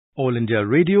All India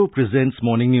Radio presents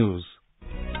Morning News.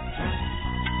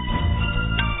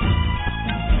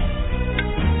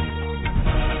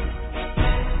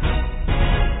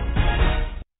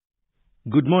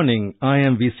 Good morning. I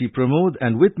am VC Pramod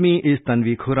and with me is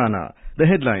Tanvi Khurana. The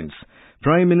headlines.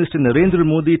 Prime Minister Narendra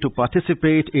Modi to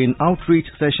participate in outreach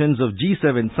sessions of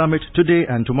G7 summit today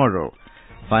and tomorrow.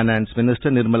 Finance Minister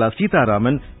Nirmala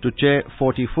Sitharaman to chair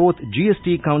 44th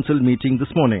GST Council meeting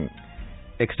this morning.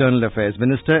 External Affairs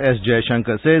Minister S.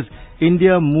 Jaishankar says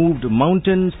India moved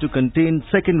mountains to contain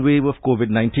second wave of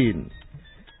COVID-19.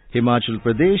 Himachal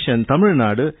Pradesh and Tamil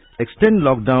Nadu extend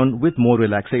lockdown with more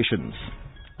relaxations.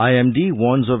 IMD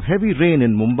warns of heavy rain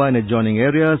in Mumbai and adjoining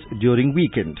areas during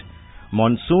weekend.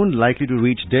 Monsoon likely to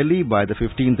reach Delhi by the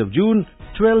 15th of June,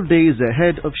 12 days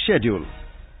ahead of schedule.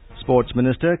 Sports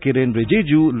Minister Kiren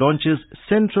Rijiju launches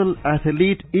Central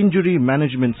Athlete Injury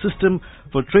Management System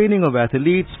for training of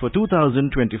athletes for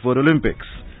 2024 Olympics.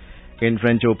 In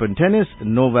French Open tennis,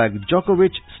 Novak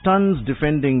Djokovic stuns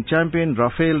defending champion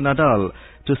Rafael Nadal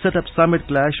to set up summit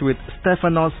clash with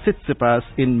Stefanos Tsitsipas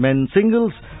in men's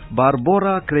singles,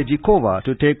 Barbora Krejcikova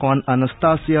to take on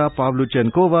Anastasia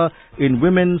Pavlyuchenkova in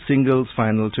women's singles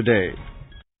final today.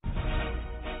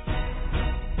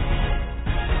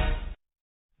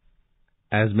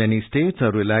 As many states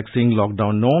are relaxing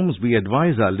lockdown norms, we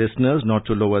advise our listeners not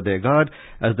to lower their guard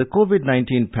as the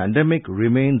COVID-19 pandemic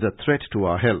remains a threat to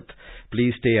our health.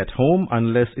 Please stay at home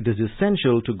unless it is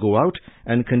essential to go out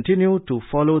and continue to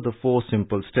follow the 4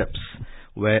 simple steps.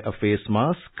 Wear a face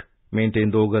mask, maintain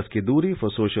 2 gaz ki duri for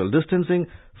social distancing,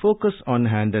 focus on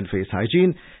hand and face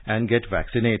hygiene, and get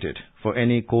vaccinated. For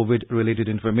any COVID-related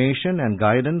information and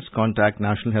guidance, contact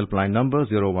National Helpline number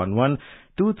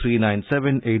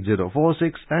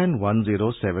 011-2397-8046 and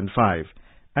 1075.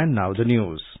 And now the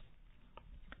news.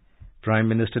 Prime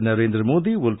Minister Narendra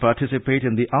Modi will participate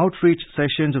in the outreach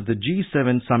sessions of the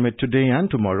G7 summit today and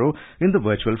tomorrow in the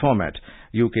virtual format.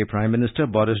 UK Prime Minister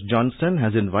Boris Johnson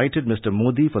has invited Mr.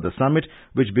 Modi for the summit,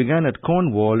 which began at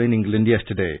Cornwall in England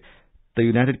yesterday. The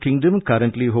United Kingdom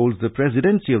currently holds the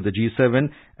presidency of the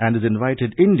G7 and has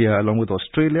invited India along with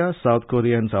Australia, South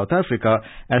Korea and South Africa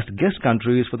as guest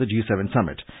countries for the G7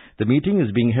 summit. The meeting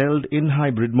is being held in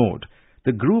hybrid mode.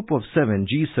 The Group of 7,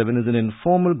 G7, is an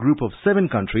informal group of 7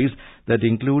 countries that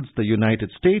includes the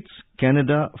United States,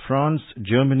 Canada, France,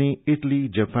 Germany, Italy,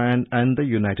 Japan and the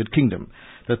United Kingdom.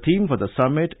 The theme for the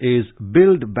summit is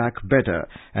Build Back Better,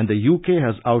 and the UK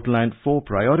has outlined 4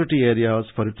 priority areas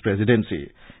for its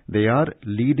presidency. They are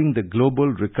leading the global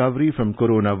recovery from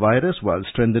coronavirus while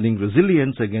strengthening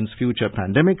resilience against future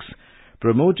pandemics,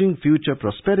 promoting future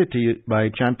prosperity by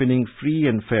championing free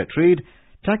and fair trade,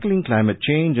 tackling climate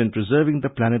change and preserving the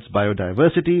planet's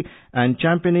biodiversity, and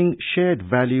championing shared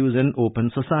values and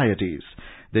open societies.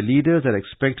 The leaders are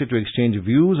expected to exchange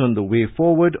views on the way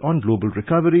forward on global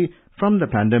recovery from the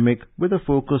pandemic with a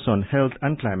focus on health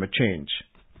and climate change.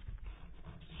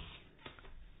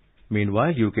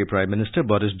 Meanwhile, UK Prime Minister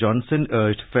Boris Johnson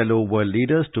urged fellow world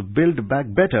leaders to build back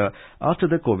better after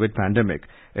the COVID pandemic.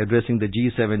 Addressing the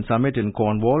G7 summit in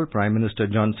Cornwall, Prime Minister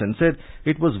Johnson said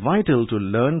it was vital to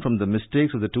learn from the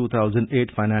mistakes of the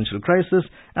 2008 financial crisis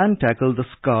and tackle the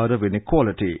scar of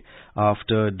inequality.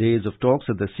 After days of talks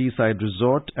at the seaside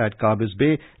resort at Carbis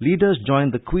Bay, leaders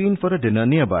joined the Queen for a dinner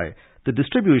nearby. The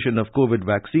distribution of COVID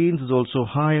vaccines is also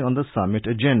high on the summit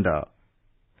agenda.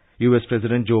 US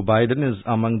President Joe Biden is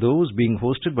among those being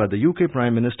hosted by the UK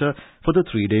Prime Minister for the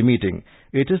 3-day meeting.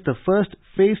 It is the first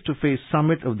face-to-face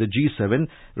summit of the G7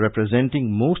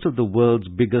 representing most of the world's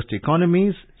biggest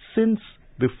economies since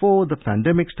before the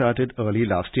pandemic started early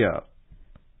last year.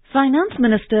 Finance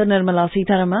Minister Nirmala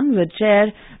Sitharaman will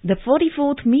chair the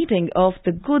 44th meeting of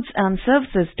the Goods and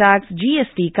Services Tax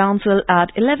GST Council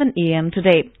at 11 a.m.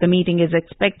 today. The meeting is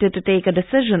expected to take a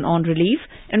decision on relief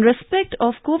in respect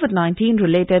of COVID-19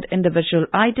 related individual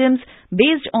items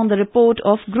based on the report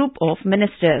of Group of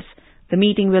Ministers. The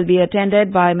meeting will be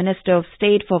attended by Minister of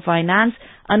State for Finance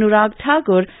Anurag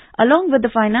Thakur along with the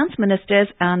finance ministers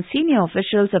and senior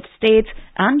officials of states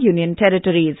and union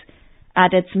territories.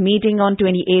 At its meeting on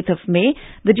 28th of May,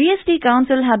 the GST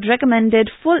Council had recommended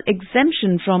full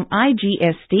exemption from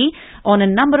IGST on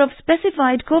a number of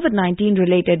specified COVID-19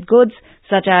 related goods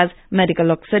such as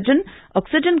medical oxygen,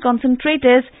 oxygen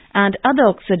concentrators and other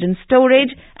oxygen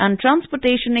storage and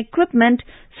transportation equipment,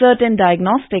 certain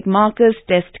diagnostic markers,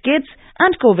 test kits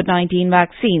and COVID-19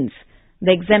 vaccines.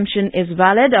 The exemption is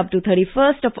valid up to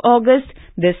 31st of August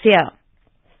this year.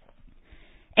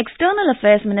 External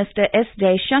Affairs Minister S.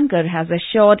 Jaishankar has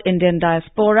assured Indian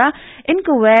diaspora in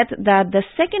Kuwait that the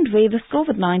second wave of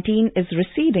COVID-19 is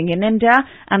receding in India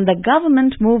and the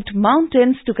government moved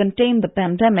mountains to contain the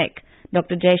pandemic.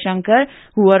 Dr. Jaishankar,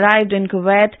 who arrived in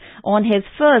Kuwait on his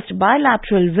first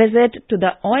bilateral visit to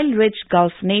the oil-rich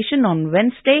Gulf nation on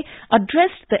Wednesday,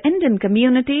 addressed the Indian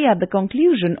community at the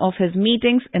conclusion of his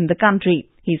meetings in the country.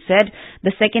 He said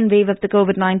the second wave of the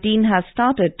COVID-19 has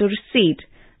started to recede.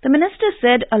 The minister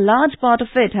said a large part of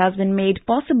it has been made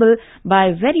possible by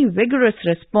very vigorous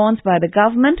response by the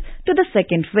government to the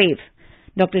second wave.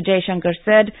 Dr. Jaishankar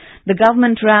said the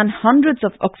government ran hundreds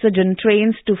of oxygen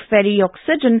trains to ferry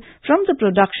oxygen from the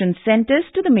production centres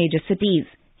to the major cities.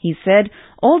 He said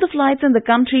all the flights in the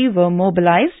country were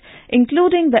mobilized,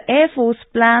 including the Air Force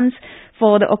plans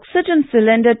for the oxygen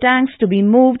cylinder tanks to be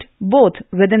moved both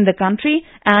within the country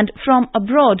and from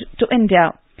abroad to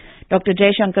India. Dr.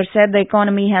 Jaishankar said the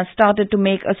economy has started to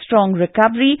make a strong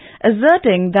recovery,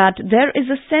 asserting that there is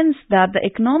a sense that the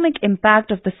economic impact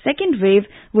of the second wave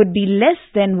would be less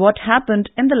than what happened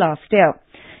in the last year.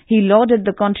 He lauded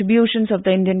the contributions of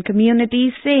the Indian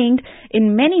community, saying,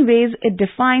 in many ways it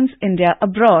defines India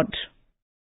abroad.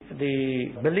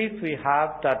 The belief we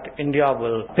have that India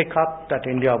will pick up, that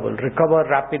India will recover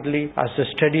rapidly as the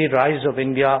steady rise of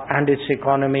India and its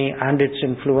economy and its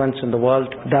influence in the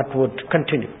world, that would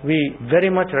continue. We very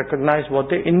much recognize what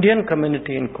the Indian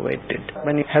community in Kuwait did.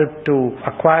 When it helped to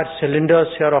acquire cylinders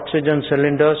here, oxygen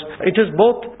cylinders, it is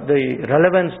both the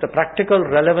relevance, the practical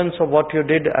relevance of what you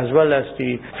did as well as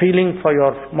the feeling for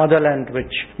your motherland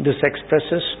which this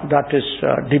expresses, that is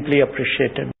deeply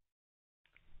appreciated.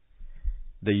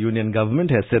 The Union government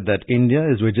has said that India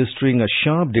is registering a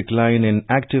sharp decline in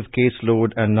active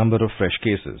caseload and number of fresh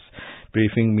cases.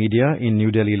 Briefing media in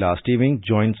New Delhi last evening,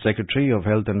 Joint Secretary of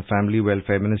Health and Family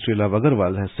Welfare Ministry Love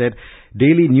Agarwal has said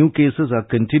daily new cases are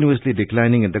continuously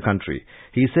declining in the country.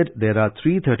 He said there are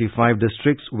 335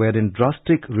 districts wherein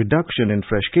drastic reduction in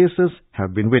fresh cases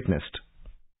have been witnessed.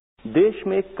 देश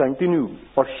में continue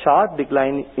और sharp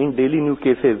decline in daily new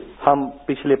cases हम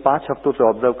पिछले 5 हफ्तों से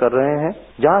observe कर रहे हैं,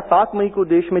 जहां 7 मई को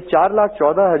देश में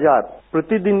 4,14,000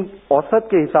 प्रतिदिन औसत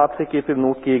के हिसाब से केसेस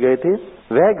नोट किए गए थे,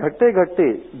 वह घटते घटते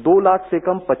 2 लाख से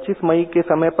कम 25 मई के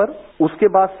समय पर, उसके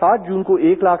बाद 7 जून को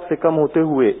 1 लाख से कम होते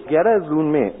हुए 11 जून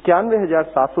में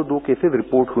 91,702 केसेस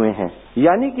रिपोर्ट हुए हैं।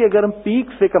 यानी कि अगर हम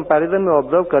पीक से कंपैरिजन में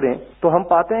ऑब्जर्व करें तो हम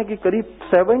पाते हैं कि करीब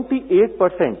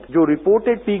 78% जो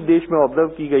रिपोर्टेड पीक देश में ऑब्जर्व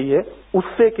की गई है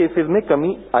उससे केसेस में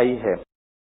कमी आई है।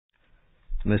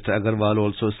 Mr. Agarwal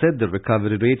also said the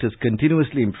recovery rate is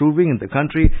continuously improving in the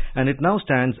country and it now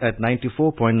stands at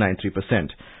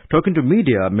 94.93%. Talking to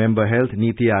media, Member Health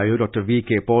Niti Aayog Dr.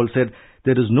 V.K. Paul said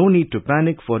there is no need to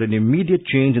panic for an immediate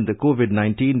change in the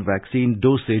COVID-19 vaccine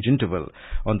dosage interval.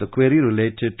 On the query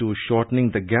related to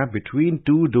shortening the gap between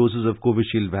 2 doses of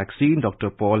Covishield vaccine, Dr.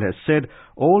 Paul has said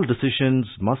all decisions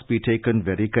must be taken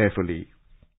very carefully.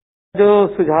 जो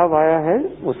सुझाव आया है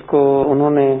उसको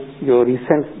उन्होंने जो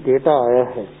recent data आया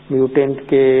है mutant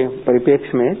के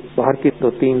परिप्रेक्ष्य में बाहर की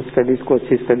 2-3 स्टडीज को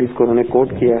अच्छी स्टडीज को उन्होंने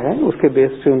कोट किया है, उसके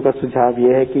बेस पे उनका सुझाव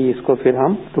ये है कि इसको फिर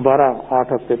हम दोबारा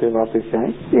 8 हफ्ते पे वापस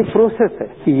जाएं। ये प्रोसेस है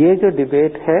कि ये जो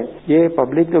डिबेट है ये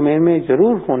पब्लिक डोमेन में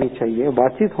जरूर होनी चाहिए,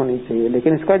 बातचीत होनी चाहिए,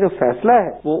 लेकिन इसका जो फैसला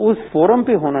है वो उस फोरम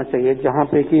पे होना चाहिए जहां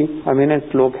पे कि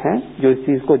एमिनेंट लोग हैं जो इस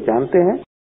चीज को जानते हैं।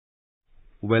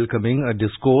 Welcoming a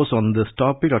discourse on this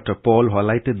topic, Dr. Paul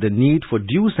highlighted the need for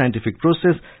due scientific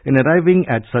process in arriving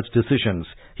at such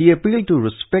decisions. He appealed to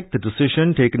respect the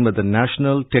decision taken by the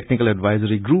National Technical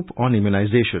Advisory Group on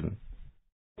immunization.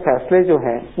 फैसले जो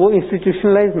हैं वो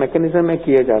institutionalise mechanism में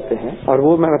किए जाते हैं और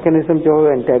वो मैकेनिज्म जो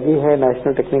एनटेगी है,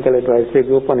 national technical advisory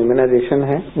group on immunisation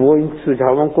है, वो इन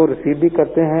सुझावों को रिसीव भी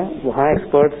करते हैं, वहाँ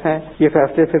एक्सपर्ट्स हैं, ये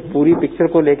फैसले फिर पूरी पिक्चर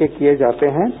को लेके किए जाते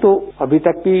हैं। तो अभी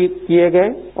तक भी किए गए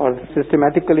और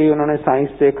सिस्टमैटिकली उन्होंने साइंस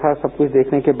देखा, सब कुछ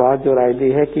देखने के बाद जो राय दी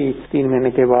है कि 3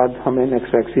 महीने के बाद हमें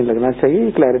नेक्स्ट वैक्सीन लगना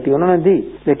चाहिए, क्लैरिटी उन्होंने दी।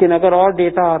 लेकिन अगर और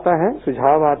डेटा आता है,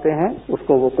 सुझाव आते हैं,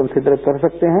 उसको वो कंसिडर कर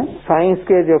सकते हैं। साइंस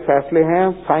के जो फैसले हैं,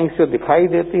 साइंस जो दिखाई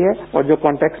देती है और जो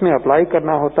कॉन्टेक्स्ट में अप्लाई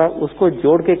करना होता है उसको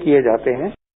जोड़ के किए जाते हैं।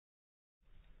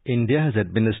 India has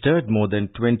administered more than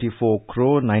 24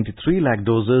 crore 93 lakh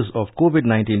doses of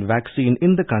COVID-19 vaccine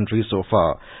in the country so far.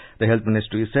 The Health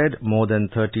Ministry said more than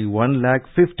 31 lakh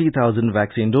 50,000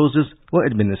 vaccine doses were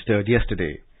administered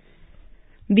yesterday.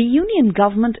 The Union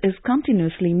government is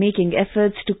continuously making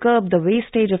efforts to curb the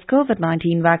wastage of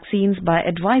COVID-19 vaccines by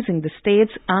advising the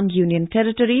states and union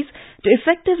territories to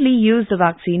effectively use the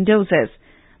vaccine doses.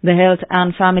 The Health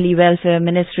and Family Welfare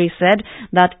Ministry said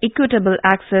that equitable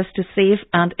access to safe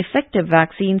and effective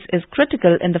vaccines is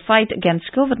critical in the fight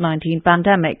against COVID-19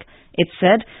 pandemic. It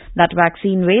said that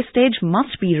vaccine wastage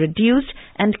must be reduced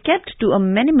and kept to a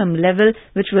minimum level,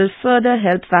 which will further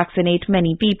help vaccinate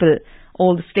many people.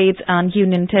 All the states and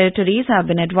union territories have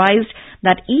been advised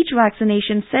that each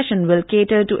vaccination session will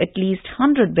cater to at least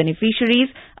 100 beneficiaries,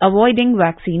 avoiding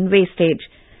vaccine wastage.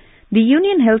 The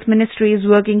Union Health Ministry is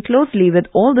working closely with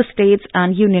all the states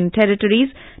and union territories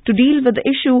to deal with the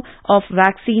issue of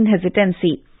vaccine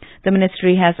hesitancy. The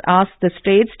ministry has asked the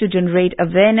states to generate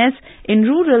awareness in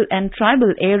rural and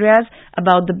tribal areas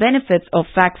about the benefits of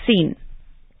vaccine.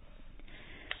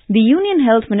 The Union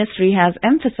Health Ministry has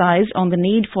emphasized on the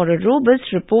need for a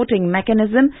robust reporting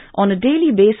mechanism on a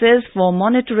daily basis for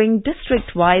monitoring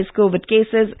district-wise COVID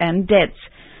cases and deaths.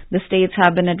 The states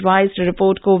have been advised to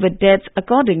report COVID deaths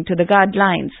according to the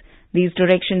guidelines. These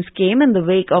directions came in the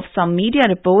wake of some media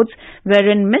reports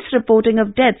wherein misreporting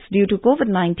of deaths due to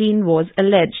COVID-19 was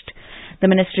alleged. The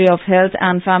Ministry of Health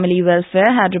and Family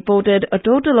Welfare had reported a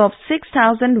total of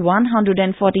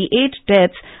 6,148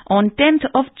 deaths on 10th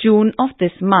of June of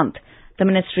this month. The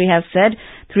ministry has said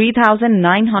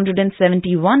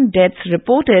 3,971 deaths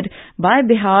reported by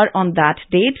Bihar on that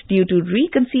date due to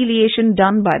reconciliation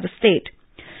done by the state.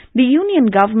 The union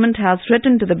government has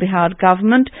written to the Bihar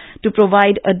government to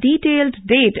provide a detailed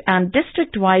date and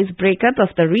district-wise breakup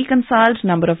of the reconciled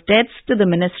number of deaths to the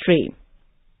ministry.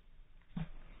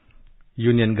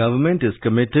 Union government is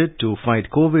committed to fight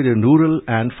COVID in rural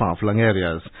and far-flung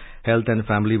areas. Health and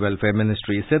Family Welfare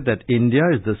Ministry said that India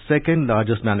is the second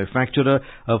largest manufacturer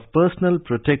of personal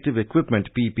protective equipment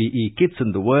PPE kits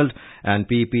in the world, and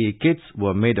PPE kits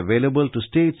were made available to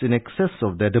states in excess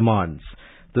of their demands.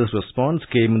 This response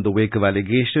came in the wake of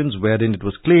allegations wherein it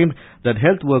was claimed that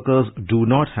health workers do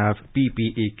not have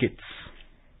PPE kits.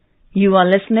 You are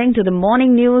listening to the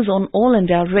morning news on All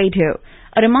India Radio.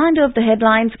 A reminder of the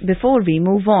headlines before we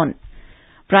move on.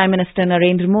 Prime Minister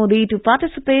Narendra Modi to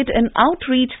participate in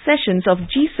outreach sessions of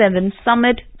G7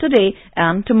 summit today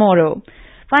and tomorrow.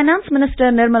 Finance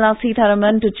Minister Nirmala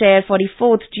Sitharaman to chair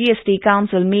 44th GST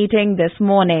Council meeting this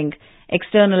morning.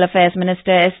 External Affairs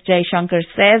Minister S. Jaishankar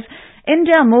says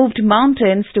India moved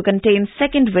mountains to contain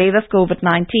second wave of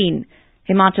COVID-19.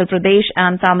 Himachal Pradesh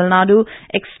and Tamil Nadu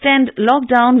extend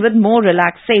lockdown with more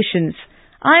relaxations.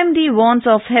 IMD warns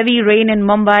of heavy rain in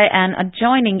Mumbai and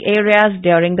adjoining areas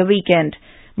during the weekend.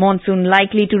 Monsoon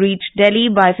likely to reach Delhi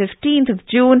by 15th of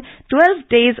June, 12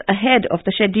 days ahead of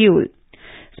the schedule.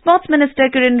 Sports Minister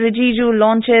Kiren Rijiju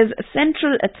launches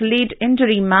Central Athlete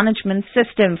Injury Management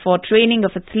System for training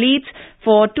of athletes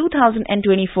for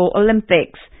 2024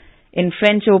 Olympics. In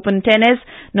French Open tennis,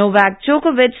 Novak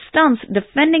Djokovic stunts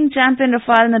defending champion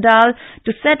Rafael Nadal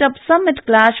to set up summit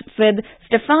clash with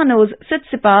Stefanos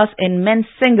Tsitsipas in men's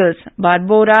singles.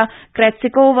 Barbora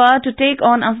Krejcikova to take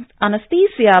on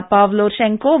Anastasia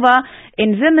Pavlyuchenkova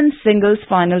in women's singles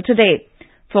final today.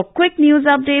 For quick news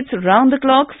updates round the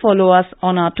clock, follow us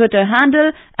on our Twitter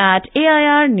handle at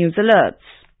AIR News Alerts.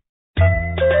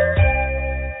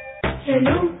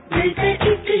 चलो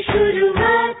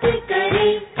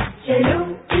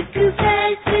एक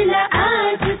फैसला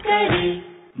आज करें,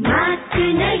 mask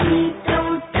नहीं तो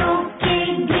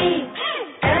टोकेंगे,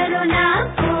 corona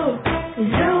को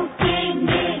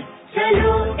रोकेंगे।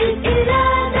 चलो एक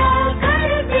इरादा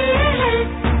करते हैं,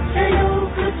 चलो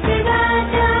खुद से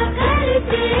वादा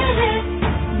करते हैं,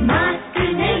 मास्क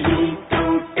नहीं तो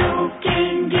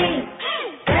टोकेंगे,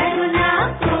 कोरोना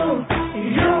को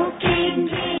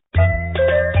रोकेंगे।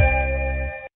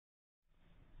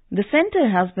 The Centre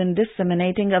has been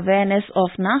disseminating awareness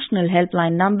of national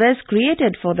helpline numbers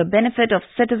created for the benefit of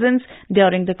citizens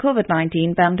during the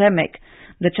COVID-19 pandemic.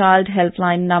 The child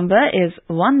helpline number is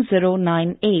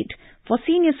 1098. For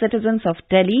senior citizens of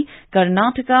Delhi,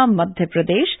 Karnataka, Madhya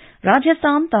Pradesh,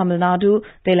 Rajasthan, Tamil Nadu,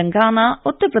 Telangana,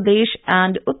 Uttar Pradesh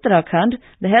and Uttarakhand,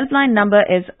 the helpline number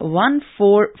is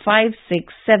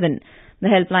 14567. The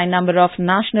helpline number of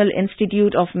National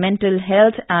Institute of Mental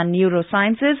Health and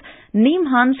Neurosciences,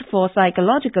 NIMHANS, for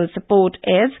psychological support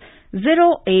is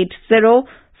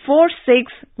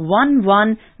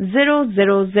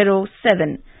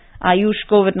 08046110007. Ayush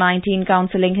COVID-19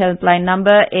 Counselling Helpline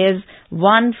number is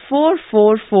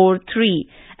 14443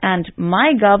 and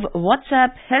MyGov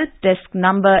WhatsApp Help Desk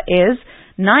number is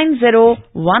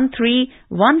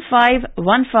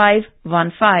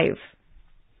 9013151515.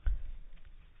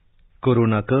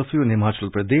 Corona curfew in Himachal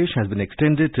Pradesh has been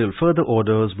extended till further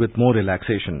orders with more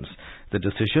relaxations. The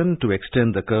decision to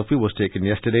extend the curfew was taken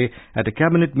yesterday at a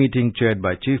cabinet meeting chaired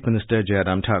by Chief Minister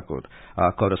Jairam Thakur.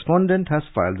 Our correspondent has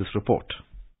filed this report.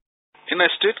 In a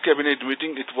state cabinet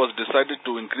meeting, it was decided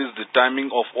to increase the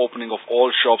timing of opening of all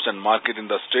shops and market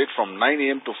in the state from 9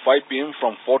 a.m. to 5 p.m.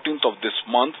 from 14th of this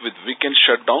month, with weekend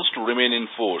shutdowns to remain in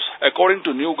force. According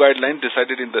to new guidelines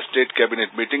decided in the state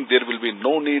cabinet meeting, there will be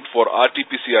no need for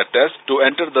RT-PCR test to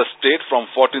enter the state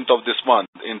from 14th of this month.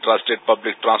 Intrastate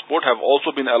public transport have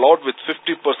also been allowed with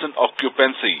 50%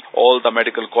 occupancy. All the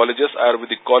medical colleges,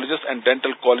 Ayurvedic colleges and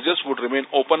dental colleges would remain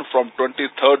open from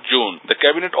 23rd June. The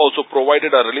cabinet also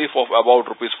provided a relief of about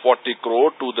rupees 40 crore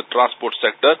to the transport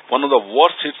sector, one of the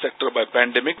worst hit sector by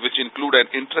pandemic, which include an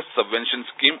interest subvention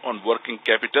scheme on working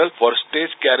capital for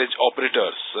stage carriage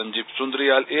operators. Sanjeev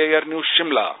Sundrial, AIR News,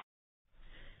 Shimla.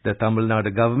 The Tamil Nadu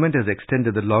government has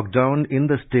extended the lockdown in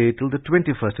the state till the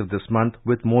 21st of this month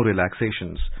with more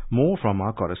relaxations. More from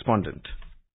our correspondent.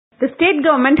 The state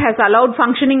government has allowed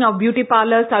functioning of beauty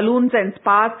parlors, saloons and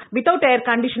spas without air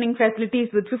conditioning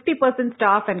facilities with 50%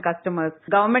 staff and customers.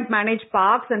 Government-managed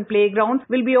parks and playgrounds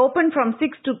will be open from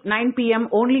 6 to 9 p.m.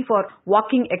 only for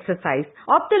walking exercise.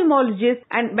 Ophthalmologists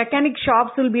and mechanic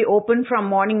shops will be open from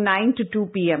morning 9 to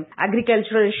 2 p.m.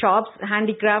 Agricultural shops,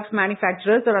 handicrafts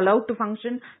manufacturers are allowed to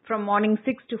function from morning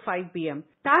 6 to 5 p.m.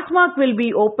 TASMAC will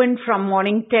be opened from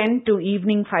morning 10 to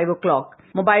evening 5 o'clock.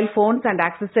 Mobile phones and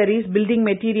accessories, building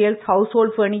materials,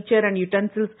 household furniture and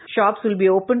utensils shops will be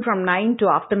open from 9 to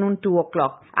afternoon 2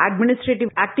 o'clock. Administrative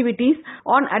activities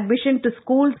on admission to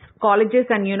schools, colleges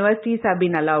and universities have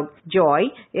been allowed. Joy,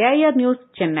 AIR News,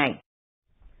 Chennai.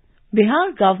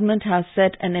 Bihar government has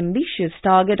set an ambitious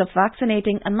target of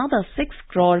vaccinating another 6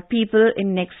 crore people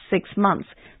in next 6 months.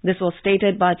 This was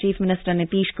stated by Chief Minister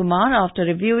Nitish Kumar after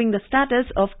reviewing the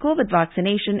status of COVID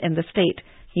vaccination in the state.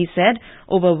 He said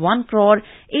over 1 crore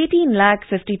 18 lakh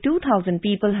 52,000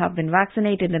 people have been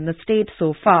vaccinated in the state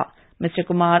so far. Mr.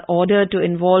 Kumar ordered to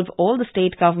involve all the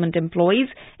state government employees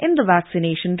in the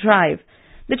vaccination drive.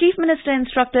 The Chief Minister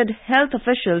instructed health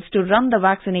officials to run the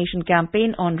vaccination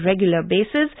campaign on regular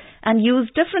basis and use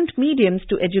different mediums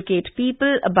to educate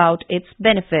people about its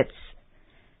benefits.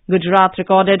 Gujarat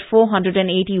recorded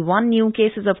 481 new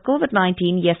cases of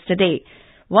COVID-19 yesterday.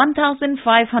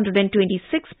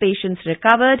 1,526 patients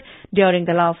recovered during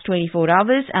the last 24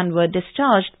 hours and were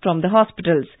discharged from the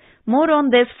hospitals. More on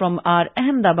this from our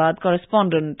Ahmedabad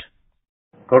correspondent.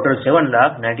 Total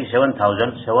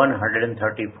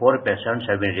 7,97,734 patients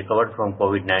have been recovered from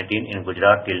COVID-19 in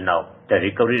Gujarat till now. The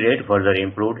recovery rate further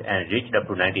improved and reached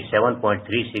up to 97.36%.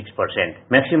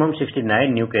 Maximum 69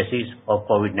 new cases of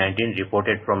COVID-19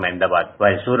 reported from Ahmedabad,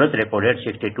 while Surat recorded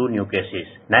 62 new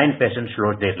cases. 9 patients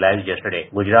lost their lives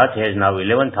yesterday. Gujarat has now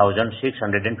 11,657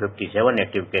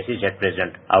 active cases at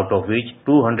present, out of which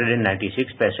 296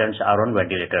 patients are on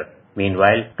ventilator.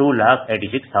 Meanwhile,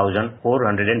 2,86,459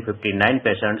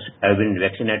 patients have been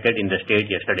vaccinated in the state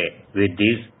yesterday. With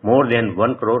these, more than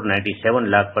 1 crore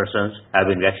 97 lakh persons have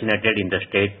been vaccinated in the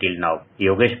state till now.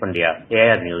 Yogesh Pandya,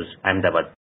 AIR News,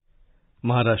 Ahmedabad.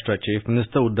 Maharashtra Chief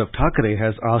Minister Uddhav Thackeray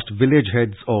has asked village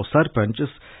heads or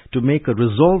sarpanches to make a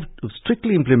resolve to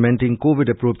strictly implementing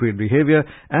COVID-appropriate behavior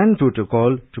and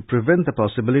protocol to prevent the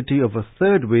possibility of a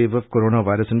third wave of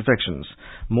coronavirus infections.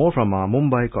 More from our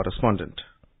Mumbai correspondent.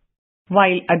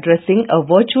 While addressing a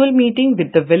virtual meeting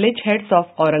with the village heads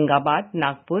of Aurangabad,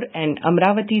 Nagpur and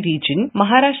Amravati region,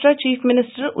 Maharashtra Chief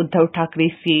Minister Uddhav Thackeray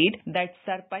said that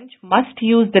Sarpanch must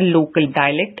use the local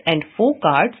dialect and folk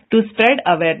arts to spread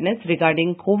awareness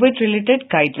regarding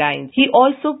COVID-related guidelines. He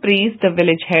also praised the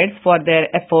village heads for their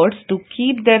efforts to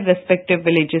keep their respective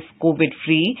villages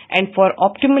COVID-free and for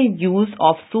optimal use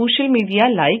of social media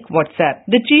like WhatsApp.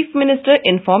 The Chief Minister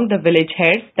informed the village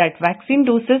heads that vaccine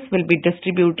doses will be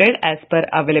distributed as per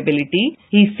availability.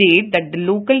 He said that the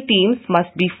local teams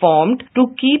must be formed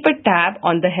to keep a tab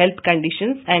on the health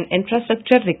conditions and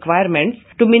infrastructure requirements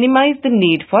to minimize the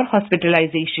need for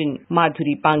hospitalization.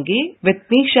 Madhuri Pange with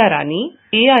Nisha Rani,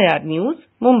 AIR News,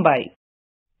 Mumbai.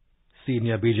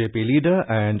 Senior BJP leader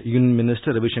and Union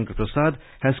Minister Ravi Shankar Prasad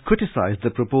has criticized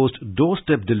the proposed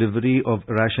doorstep delivery of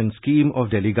ration scheme of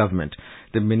Delhi government.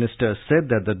 The minister said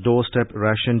that the doorstep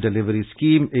ration delivery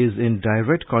scheme is in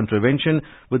direct contravention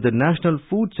with the National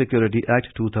Food Security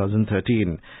Act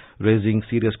 2013, raising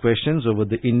serious questions over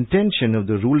the intention of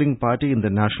the ruling party in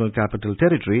the National Capital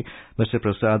Territory. Mr.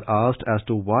 Prasad asked as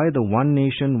to why the One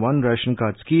Nation, One Ration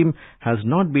Card scheme has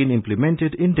not been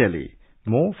implemented in Delhi.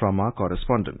 More from our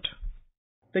correspondent.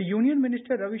 The Union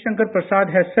Minister Ravi Shankar Prasad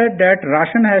has said that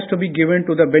ration has to be given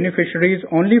to the beneficiaries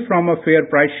only from a fair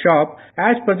price shop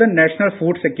as per the National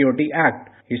Food Security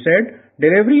Act. He said,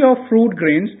 delivery of fruit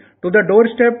grains to the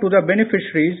doorstep to the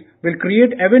beneficiaries will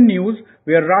create avenues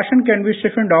where ration can be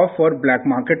siphoned off for black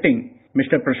marketing.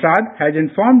 Mr. Prasad has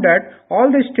informed that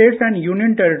all the states and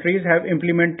union territories have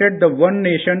implemented the One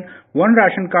Nation, One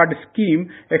Ration Card scheme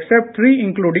except 3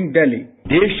 including Delhi.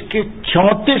 देश के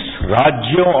 34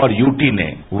 राज्यों और UT ने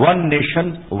one nation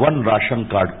one ration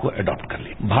card को adopt कर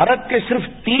लिया। भारत के सिर्फ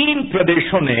 3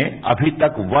 प्रदेशों ने अभी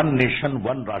तक one nation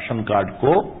one ration card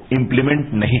को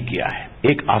इम्प्लीमेंट नहीं किया है।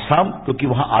 एक आसाम, क्योंकि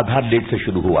वहां आधार लेट से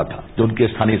शुरू हुआ था, जो उनके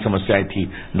स्थानीय समस्याएं थी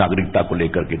नागरिकता को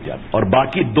लेकर के इत्यादि, और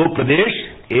बाकी 2 प्रदेश,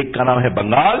 एक का नाम है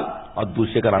बंगाल और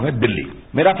दूसरे का नाम है दिल्ली।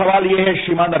 मेरा सवाल यह है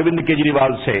श्रीमान अरविंद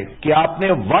केजरीवाल से कि आपने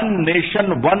one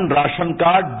nation one ration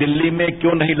card Delhi में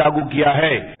क्यों नहीं लागू किया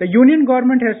है? The union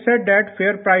government has said that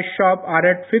fair price shops are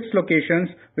at fixed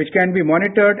locations which can be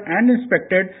monitored and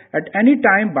inspected at any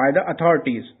time by the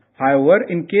authorities. However,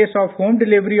 in case of home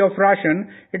delivery of ration,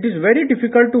 it is very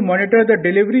difficult to monitor the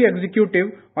delivery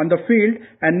executive on the field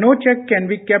and no check can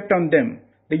be kept on them.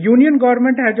 The union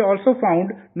government has also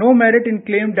found no merit in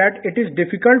claim that it is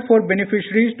difficult for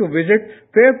beneficiaries to visit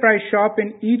fair price shop in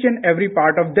each and every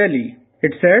part of Delhi.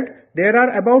 It said there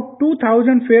are about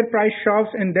 2,000 fair price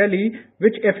shops in Delhi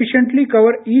which efficiently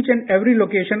cover each and every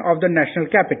location of the national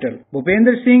capital.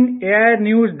 Bhupendra Singh, AIR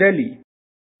News, Delhi.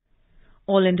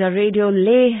 All India Radio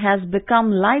Leh has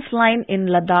become lifeline in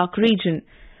Ladakh region.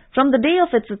 From the day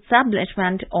of its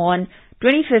establishment on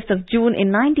 25th of June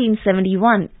in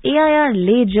 1971, AIR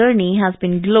Leh journey has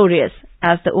been glorious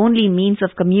as the only means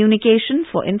of communication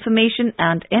for information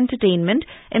and entertainment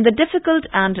in the difficult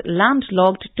and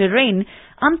landlocked terrain.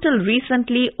 Until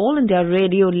recently, All India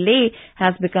Radio Leh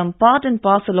has become part and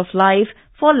parcel of life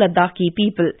for Ladakhi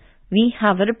people. We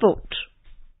have a report.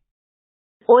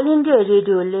 All India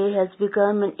Radio Leh has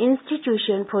become an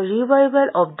institution for revival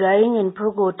of dying and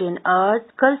forgotten arts,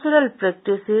 cultural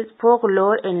practices,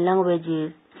 folklore and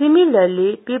languages.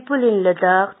 Similarly, people in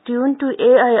Ladakh tune to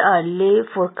AIR Leh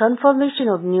for confirmation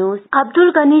of news.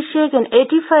 Abdul Ghani Sheikh, an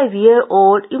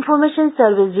 85-year-old information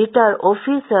service retired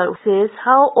officer, says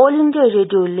how All India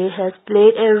Radio Leh has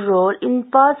played a role in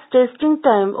past testing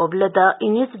time of Ladakh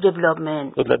in its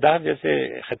development. तो लद्दाख जैसे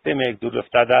खत्ते में एक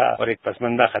दूरदराज और एक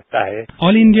पसमंदा खत्ता है.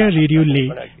 All India Radio Leh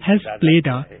has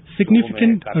played a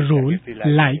significant role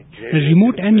like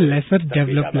remote and lesser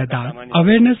developed Ladakh.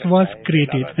 Awareness was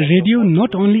created. Radio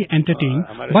not only entertain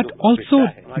but also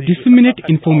disseminate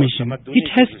information. It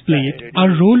has played a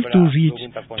role to reach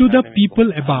to the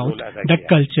people about the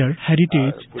culture,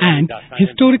 heritage and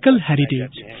historical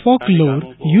heritage.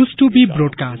 Folklore used to be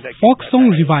broadcast. Folk song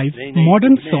revived,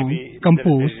 modern song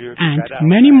composed and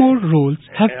many more roles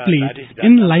have played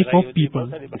in life of people.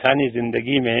 इंसानी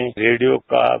जिंदगी में radio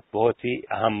का बहुत ही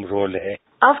अहम role है.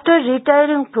 After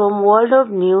retiring from World of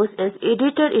News as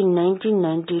editor in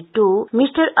 1992,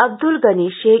 Mr. Abdul Ghani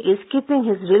Sheikh is keeping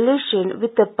his relation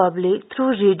with the public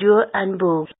through radio and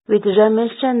books. With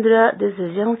Ramesh Chandra, this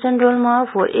is Young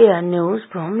Chandrolma for AIR News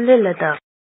from Leh Ladakh.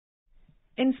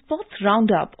 In Sports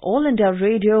Roundup, All India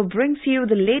Radio brings you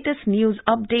the latest news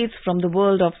updates from the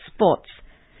world of sports.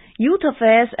 Youth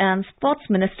Affairs and Sports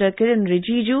Minister Kiren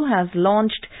Rijiju has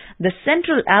launched the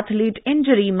Central Athlete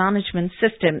Injury Management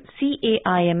System,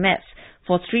 CAIMS,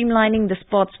 for streamlining the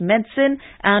sports medicine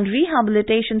and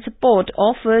rehabilitation support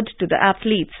offered to the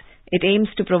athletes. It aims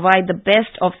to provide the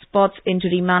best of sports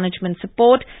injury management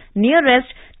support nearest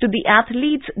to the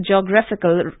athlete's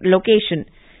geographical location.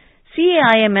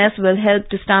 CAIMS will help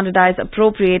to standardize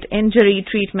appropriate injury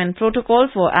treatment protocol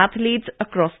for athletes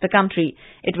across the country.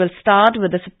 It will start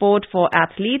with the support for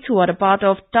athletes who are a part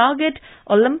of Target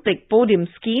Olympic Podium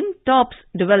Scheme TOPS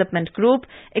development group,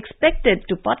 expected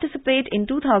to participate in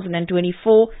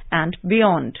 2024 and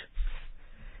beyond.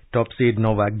 Top seed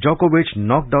Novak Djokovic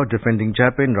knocked out defending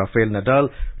champion Rafael Nadal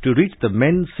to reach the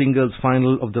men's singles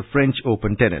final of the French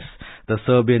Open tennis. The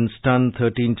Serbian stunned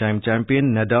 13-time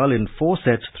champion Nadal in 4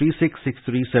 sets 3-6,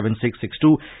 6-3, 7-6,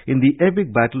 6-2 in the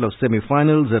epic battle of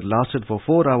semi-finals that lasted for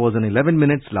 4 hours and 11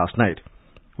 minutes last night.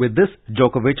 With this,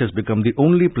 Djokovic has become the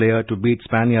only player to beat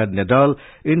Spaniard Nadal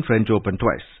in French Open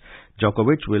twice.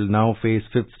 Djokovic will now face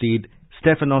 5th seed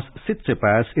Stefanos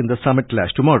Tsitsipas in the summit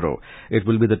clash tomorrow. It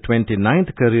will be the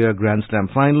 29th career Grand Slam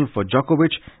final for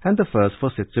Djokovic and the first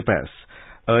for Tsitsipas.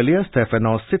 Earlier,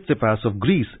 Stefanos Tsitsipas of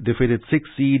Greece defeated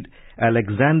 6th seed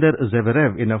Alexander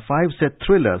Zverev in a 5-set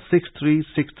thriller 6-3,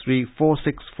 6-3,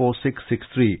 4-6, 4-6,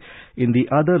 6-3 in the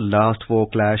other last 4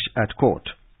 clash at court.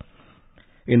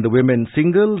 In the women's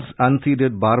singles,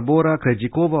 unseeded Barbora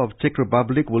Krejcikova of Czech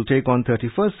Republic will take on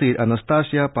 31st seed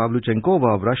Anastasia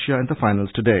Pavlyuchenkova of Russia in the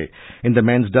finals today. In the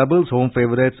men's doubles, home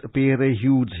favourites Pierre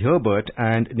Hughes Herbert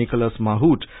and Nicolas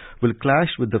Mahut will clash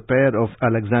with the pair of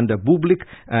Alexander Bublik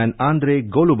and Andrei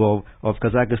Golubov of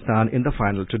Kazakhstan in the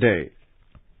final today.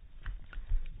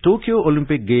 Tokyo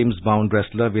Olympic Games bound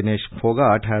wrestler Vinesh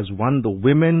Phogat has won the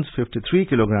women's 53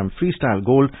 kg freestyle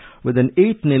gold with an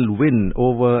 8-0 win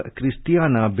over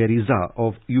Krystiana Beriza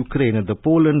of Ukraine at the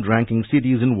Poland ranking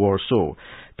series in Warsaw.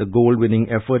 The gold-winning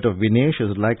effort of Vinesh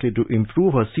is likely to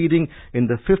improve her seeding in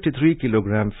the 53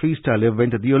 kg freestyle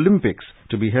event at the Olympics,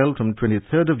 to be held from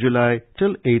 23rd of July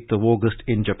till 8th of August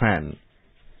in Japan.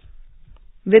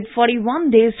 With 41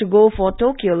 days to go for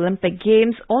Tokyo Olympic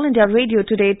Games, All India Radio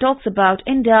today talks about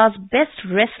India's best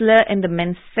wrestler in the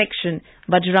men's section,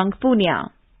 Bajrang Punia.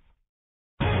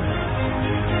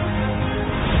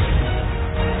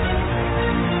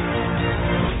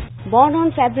 Born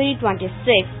on February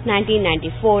 26,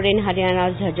 1994 in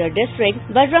Haryana's Jhajjar district,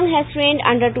 Bajrang has trained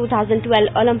under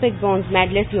 2012 Olympic bronze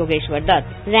medalist Yogeshwar Dutt.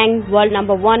 Ranked world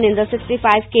number 1 in the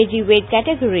 65 kg weight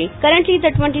category, currently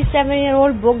the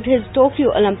 27-year-old booked his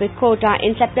Tokyo Olympic quota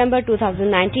in September 2019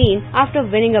 after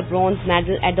winning a bronze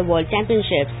medal at the World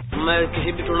Championships. मैं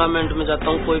किसी भी tournament में जाता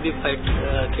हूँ, कोई भी fight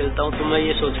खेलता हूँ, तो मैं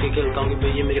ये सोच के खेलता हूँ कि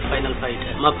भाई ये मेरी फाइनल फाइट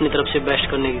है। मैं अपनी तरफ से बेस्ट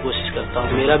करने की कोशिश करता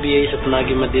हूँ। मेरा भी यही सपना है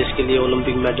कि मैं देश के लिए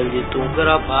ओलंपिक मेडल जीतूं। अगर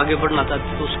आप आगे बढ़ना चाहते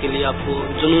हैं तो उसके लिए आपको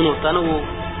जुनून होता है ना, वो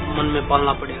मन में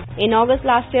पालना पड़ेगा। In August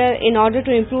last year, in order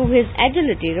to improve his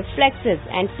agility, reflexes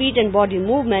and feet and body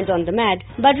movement on the mat,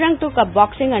 Bajrang took up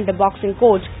boxing under boxing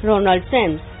coach Ronald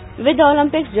Sims. With the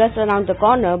Olympics just around the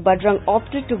corner, Bajrang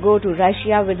opted to go to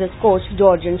Russia with his coach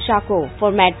Georgian Shako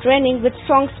for mat training with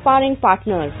strong sparring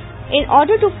partners. In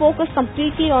order to focus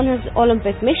completely on his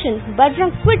Olympic mission,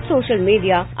 Bajrang quit social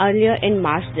media earlier in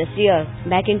March this year.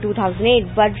 Back in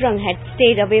 2008, Bajrang had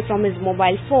stayed away from his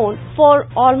mobile phone for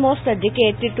almost a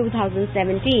decade till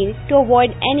 2017 to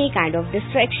avoid any kind of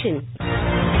distraction.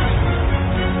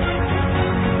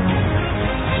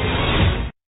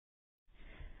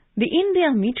 The India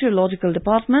Meteorological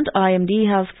Department (IMD)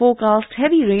 has forecast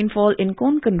heavy rainfall in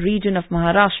Konkan region of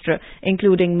Maharashtra,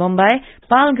 including Mumbai,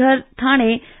 Palghar,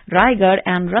 Thane, Raigad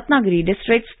and Ratnagiri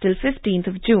districts till 15th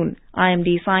of June.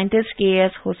 IMD scientist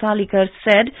K.S. Hosalikar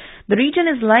said the region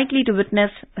is likely to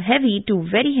witness heavy to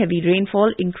very heavy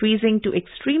rainfall, increasing to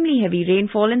extremely heavy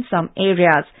rainfall in some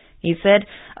areas. He said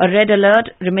a red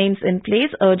alert remains in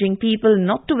place, urging people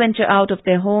not to venture out of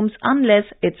their homes unless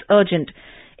it's urgent.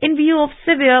 In view of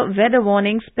severe weather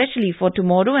warnings, especially for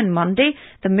tomorrow and Monday,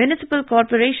 the Municipal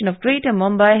Corporation of Greater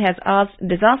Mumbai has asked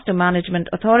disaster management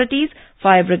authorities,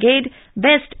 fire brigade,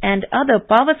 BEST and other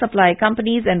power supply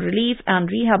companies and relief and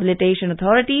rehabilitation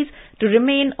authorities to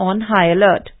remain on high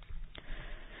alert.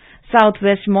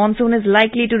 Southwest monsoon is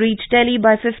likely to reach Delhi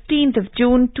by 15th of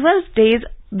June, 12 days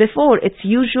before its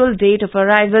usual date of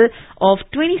arrival of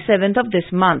 27th of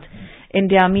this month.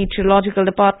 India Meteorological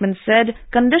Department said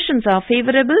conditions are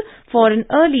favourable for an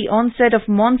early onset of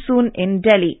monsoon in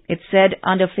Delhi. It said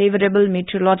under favourable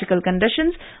meteorological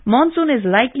conditions, monsoon is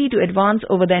likely to advance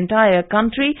over the entire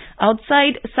country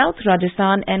outside South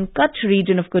Rajasthan and Kutch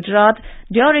region of Gujarat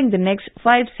during the next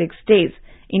 5-6 days.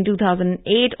 In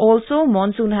 2008 also,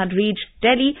 monsoon had reached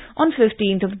Delhi on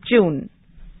 15th of June.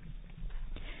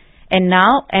 And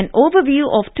now, an overview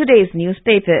of today's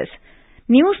newspapers.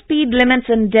 New speed limits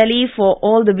in Delhi for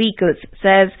all the vehicles,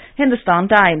 says Hindustan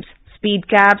Times. Speed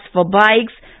caps for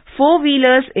bikes,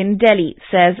 four-wheelers in Delhi,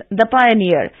 says The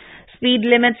Pioneer. Speed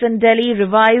limits in Delhi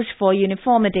revised for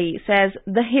uniformity, says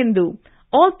The Hindu.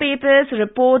 All papers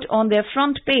report on their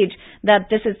front page that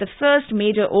this is the first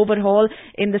major overhaul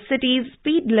in the city's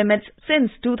speed limits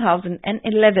since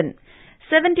 2011.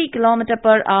 70 km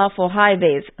per hour for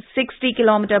highways, 60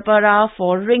 km per hour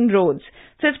for ring roads,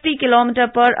 50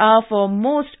 km per hour for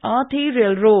most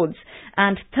arterial roads,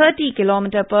 and 30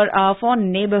 km per hour for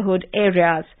neighbourhood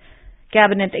areas.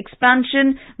 Cabinet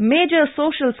expansion, major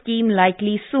social scheme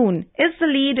likely soon, is the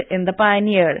lead in The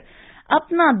Pioneer.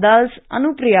 Apna Dal's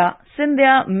Anupriya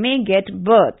Sindhya may get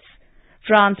berths.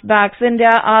 France backs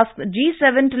India, asks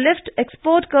G7 to lift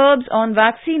export curbs on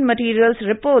vaccine materials,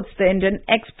 reports the Indian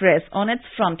Express on its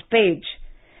front page.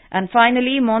 And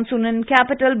finally, monsoon in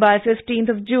capital by 15th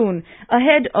of June,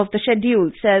 ahead of the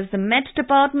schedule, says the Met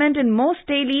Department in most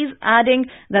dailies, adding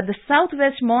that the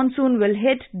southwest monsoon will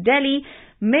hit Delhi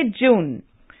mid-June.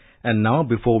 And now,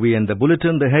 before we end the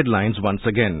bulletin, the headlines once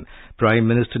again. Prime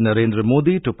Minister Narendra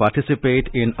Modi to participate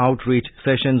in outreach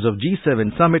sessions of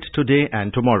G7 summit today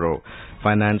and tomorrow.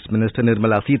 Finance Minister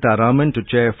Nirmala Sitharaman to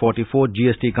chair 44th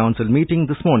GST Council meeting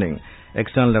this morning.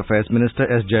 External Affairs Minister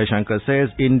S. Jaishankar says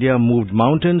India moved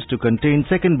mountains to contain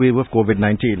second wave of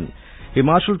COVID-19.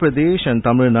 Himachal Pradesh and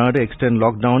Tamil Nadu extend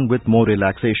lockdown with more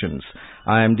relaxations.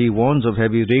 IMD warns of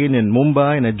heavy rain in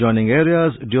Mumbai and adjoining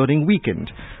areas during weekend.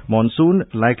 Monsoon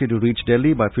likely to reach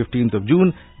Delhi by 15th of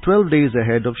June, 12 days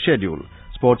ahead of schedule.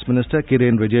 Sports Minister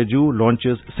Kiren Rijiju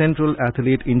launches Central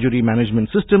Athlete Injury Management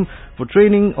System for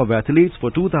training of athletes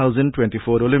for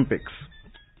 2024 Olympics.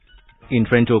 In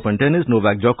French Open tennis,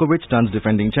 Novak Djokovic stuns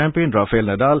defending champion Rafael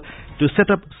Nadal to set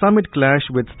up summit clash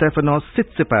with Stefanos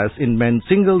Tsitsipas in men's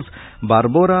singles,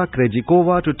 Barbora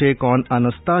Krejcikova to take on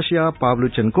Anastasia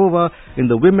Pavlyuchenkova in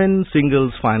the women's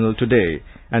singles final today.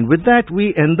 And with that,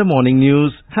 we end the morning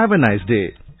news. Have a nice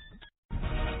day.